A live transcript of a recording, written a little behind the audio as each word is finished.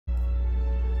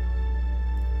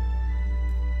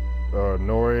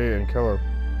Nori and kill him.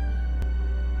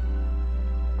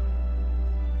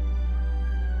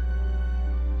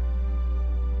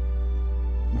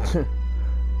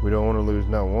 We don't want to lose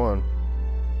not one.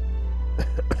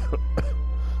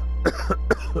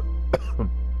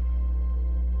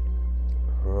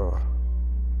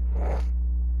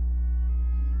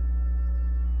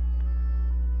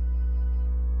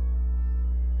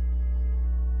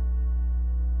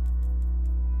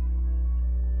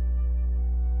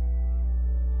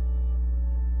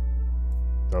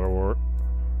 That'll work.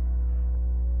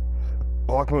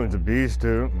 Blockmoon's a beast,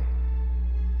 dude.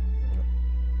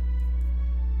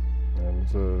 And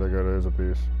so that guy is a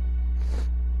beast.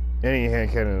 Any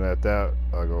hand cannon at that,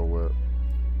 I go with.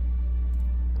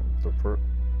 The first.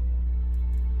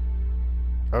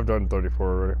 I've done 34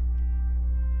 already.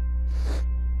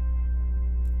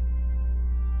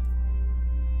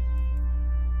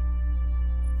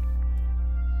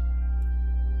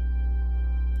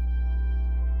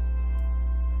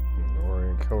 Nori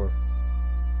and killer.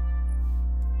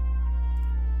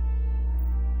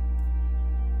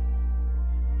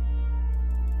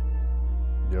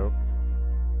 Yep.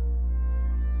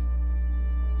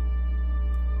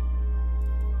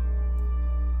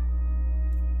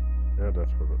 Yeah,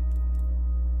 that's what it.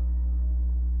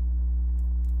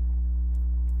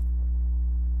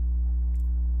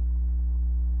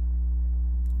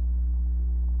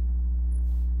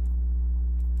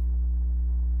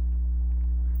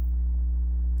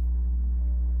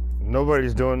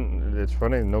 Nobody's doing. It's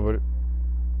funny. Nobody.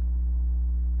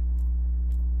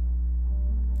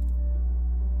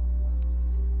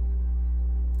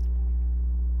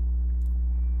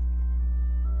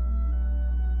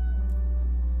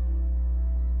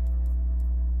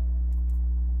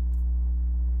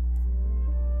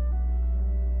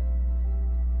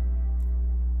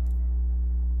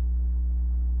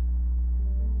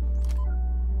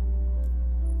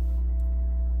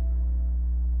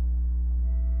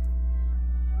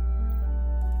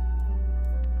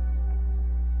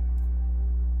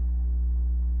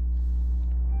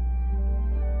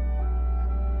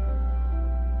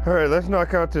 All right, let's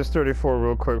knock out this 34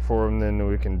 real quick for him, then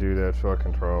we can do that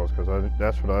fucking trials, because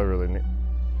that's what I really need.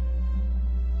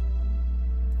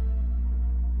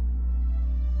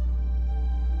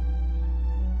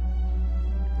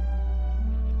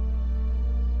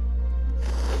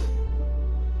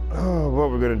 Oh, what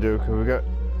we're gonna do? Cause we got.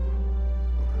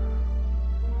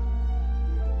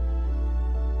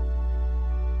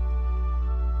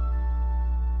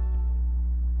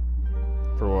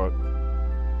 For what?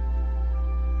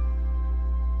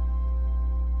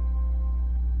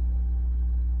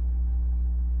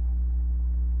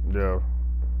 Yeah.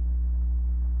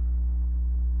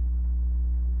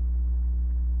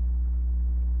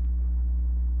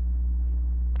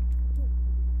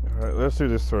 Alright, let's do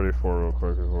this 34 real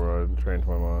quick before I change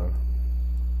my mind.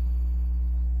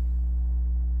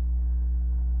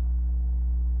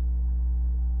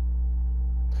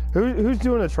 Who's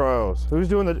doing the trials? Who's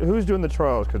doing the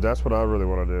trials? Because that's what I really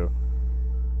want to do.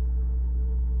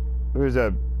 Who's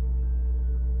that?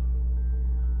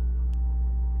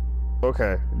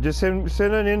 Okay, just send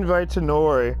an invite to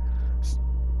Nori.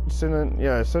 Send an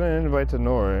invite to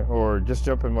Nori, or just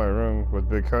jump in my room with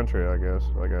Big Country, I guess.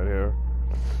 I got here.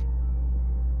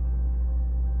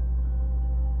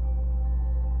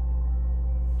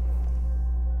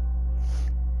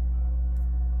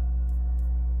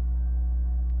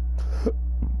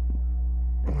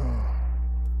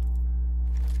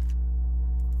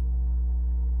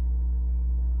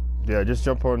 Yeah, just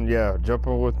jump on with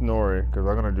Nori, because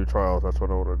I'm gonna do trials. That's what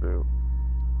I want to do.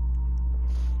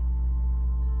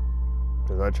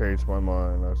 Because I changed my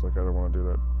mind. I was like, I don't want to do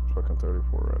that fucking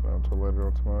 34 right now until later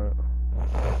on tonight.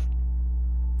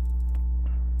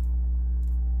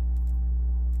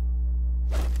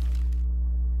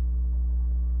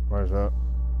 Why is that?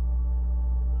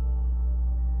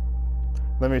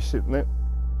 Let me see. Let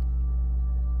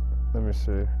me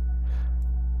see.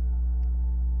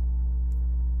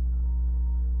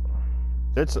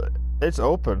 It's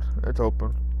open. It's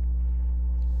open.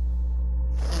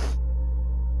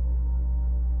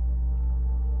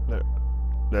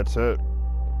 That's it.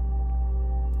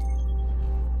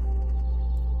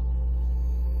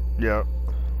 Yeah.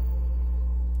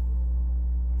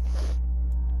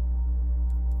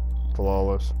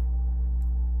 Flawless.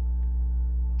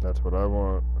 That's what I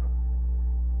want.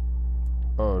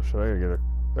 Oh shit, I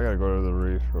gotta go to the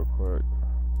reef real quick.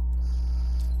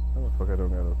 How the fuck I don't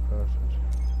got a passage?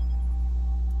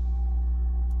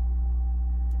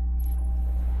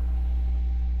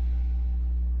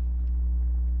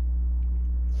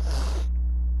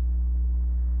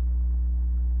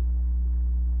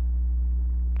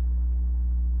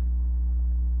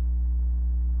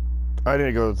 I need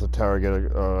to go to the tower. Get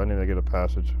a. I need to get a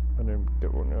passage. I didn't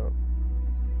get one yet.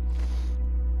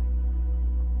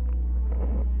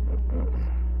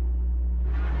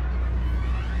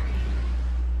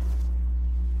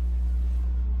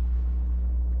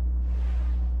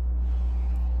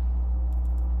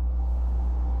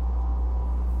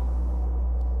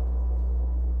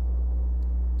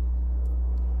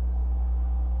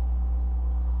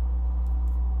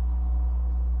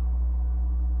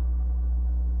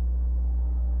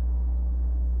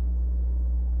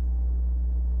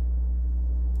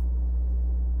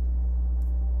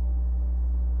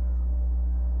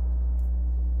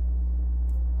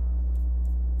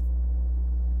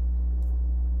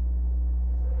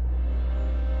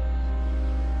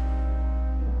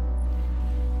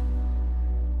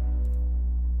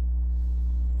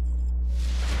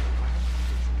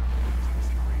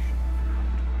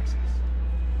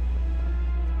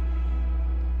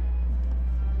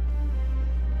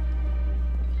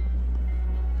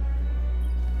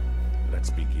 Let's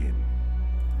begin.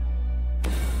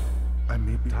 I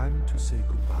may be time to say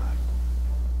goodbye.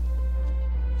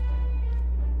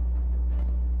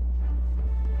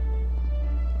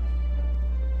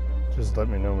 Just let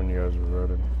me know when you guys are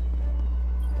ready.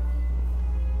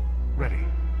 Ready.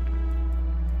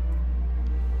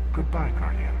 Goodbye,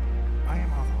 Guardian. I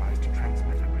am authorized to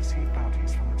transmit and receive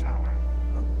bounties from the tower.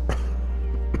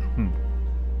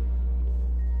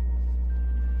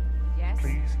 Yes?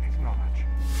 Please acknowledge.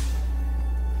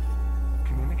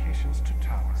 Communications to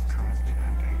tower currently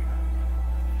pending.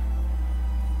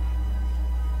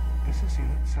 This is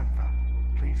Unit Senva.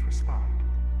 Please respond.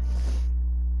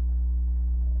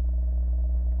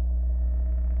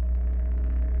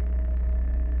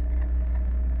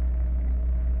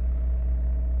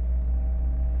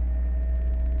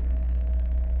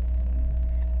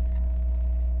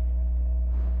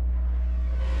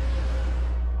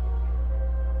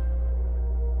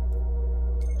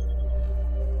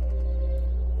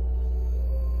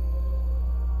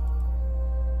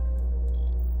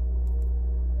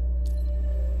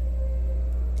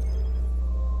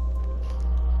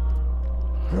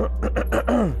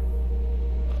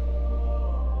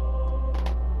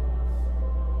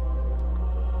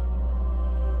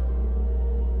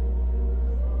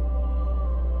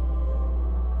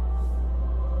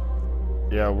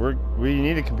 Yeah, we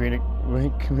need to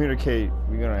communicate.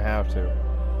 We're gonna have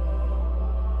to.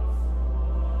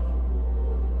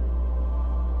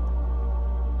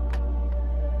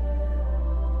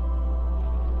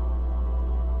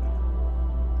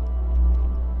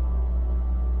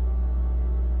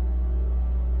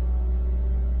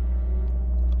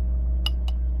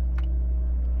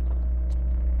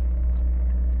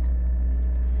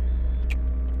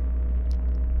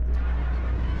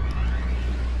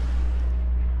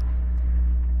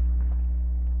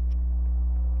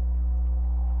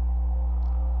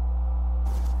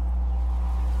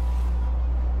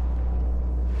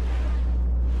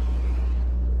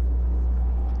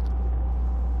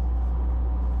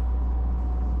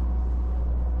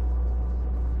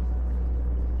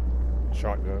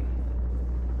 Shotgun.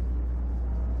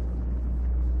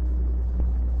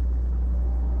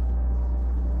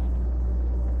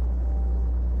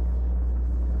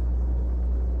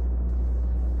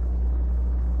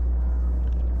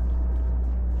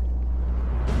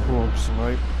 Pull up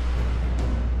snipe.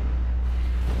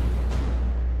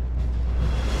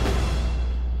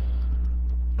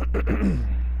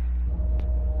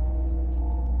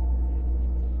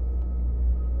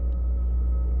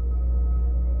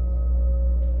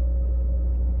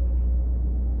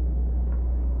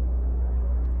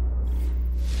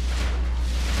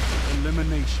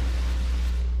 Elimination.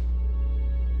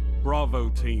 Bravo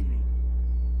team.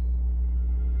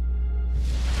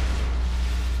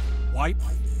 Wipe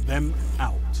them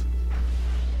out.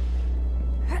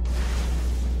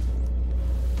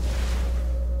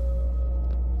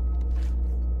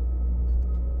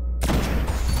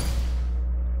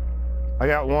 I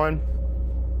got one.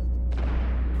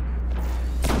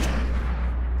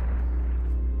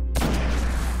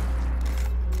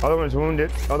 Other one's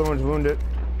wounded. Other one's wounded.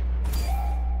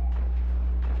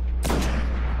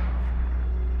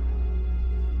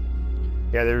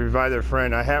 Yeah, they revived their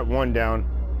friend. I had one down.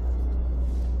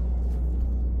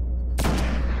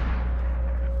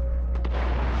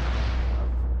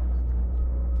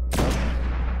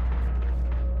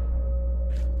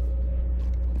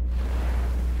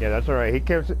 Yeah, that's alright. He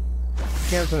camps in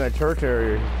that church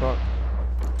area. He's fucked.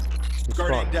 He's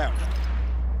Guardian fucked. down.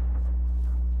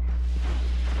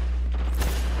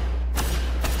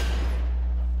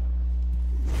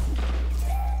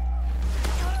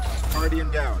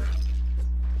 Guardian down.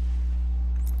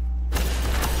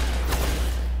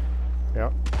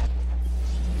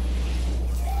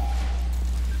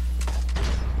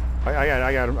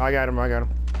 I got him.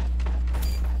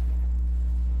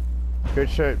 Good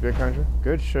shit, Big Country.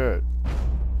 Good shit.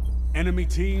 Enemy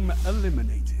team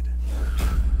eliminated.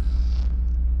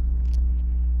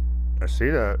 I see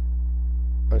that.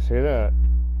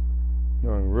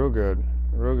 Doing real good.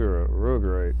 Real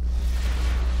great.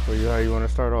 So how you want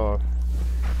to start off?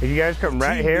 If you guys come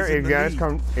right here, if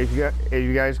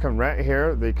you guys come right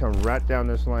here, they come right down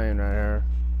this lane right here.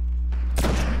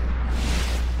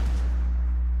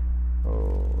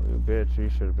 Oh, you bitch! You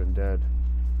should have been dead.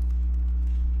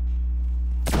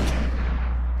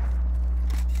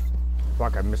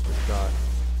 Fuck! I missed a shot.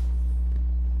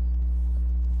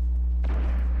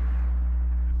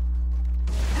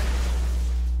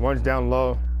 One's down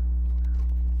low.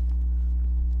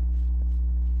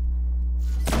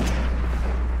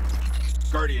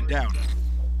 Guardian down.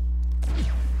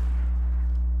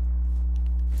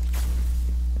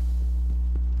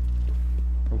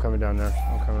 I'm coming down there.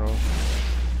 I'm coming over.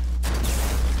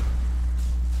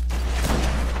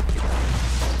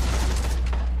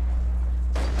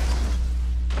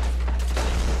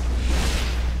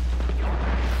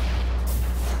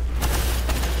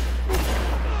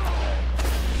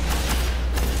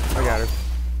 I got it.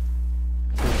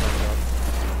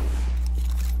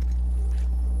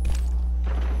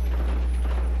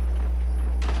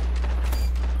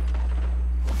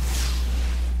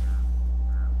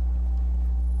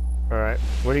 Alright,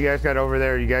 what do you guys got over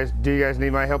there? Do you guys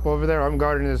need my help over there? I'm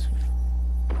guarding this.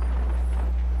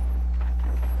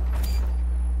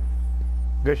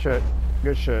 Good shit.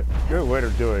 Good shit. Good way to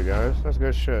do it, guys. That's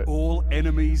good shit. All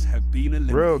enemies have been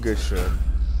eliminated. Real good shit.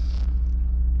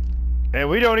 And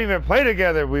we don't even play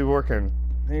together, we working.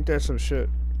 Ain't that some shit?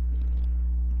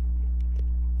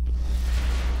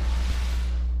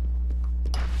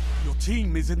 Your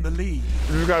team is in the lead.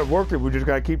 We just gotta work it. We just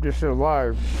gotta keep this shit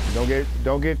alive.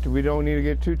 We don't need to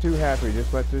get too happy.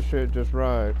 Just let this shit just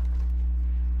ride.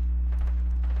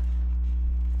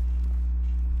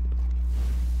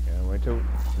 Yeah,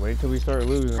 wait till we start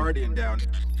losing. Guardian down.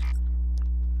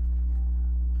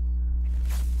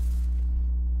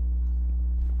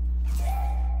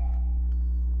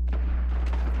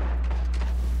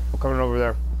 I'm coming over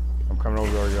there.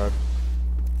 Guys.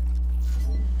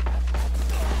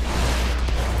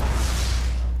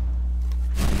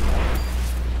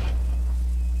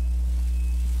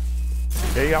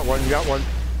 Yeah, you got one.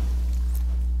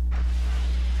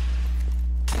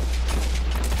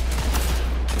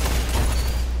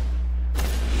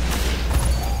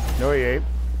 No, he ain't.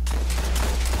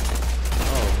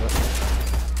 Oh,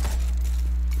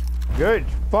 good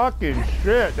fucking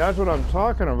shit. That's what I'm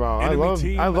talking about. I love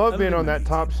being on that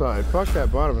top side. Fuck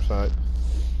that bottom side.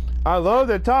 I love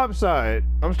the top side.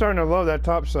 I'm starting to love that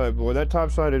top side, boy. That top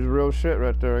side is real shit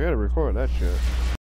right there. I gotta record that shit.